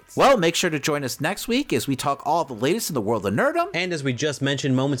United States. Well, make sure to join us next week as we talk all the latest in the world of nerdom. And as we just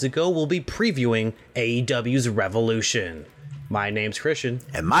mentioned moments ago, we'll be previewing AEW's Revolution. My name's Christian.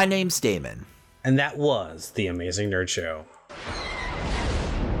 And my name's Damon. And that was The Amazing Nerd Show.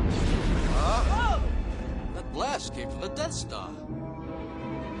 Blast came from the Death Star.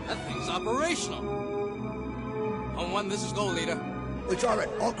 That thing's operational. On one, this is Gold Leader. We saw it.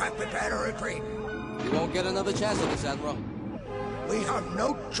 All craft prepare to retreat. You won't get another chance at this, Admiral. We have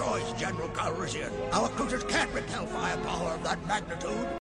no choice, General Calrissian. Our cruisers can't repel firepower of that magnitude.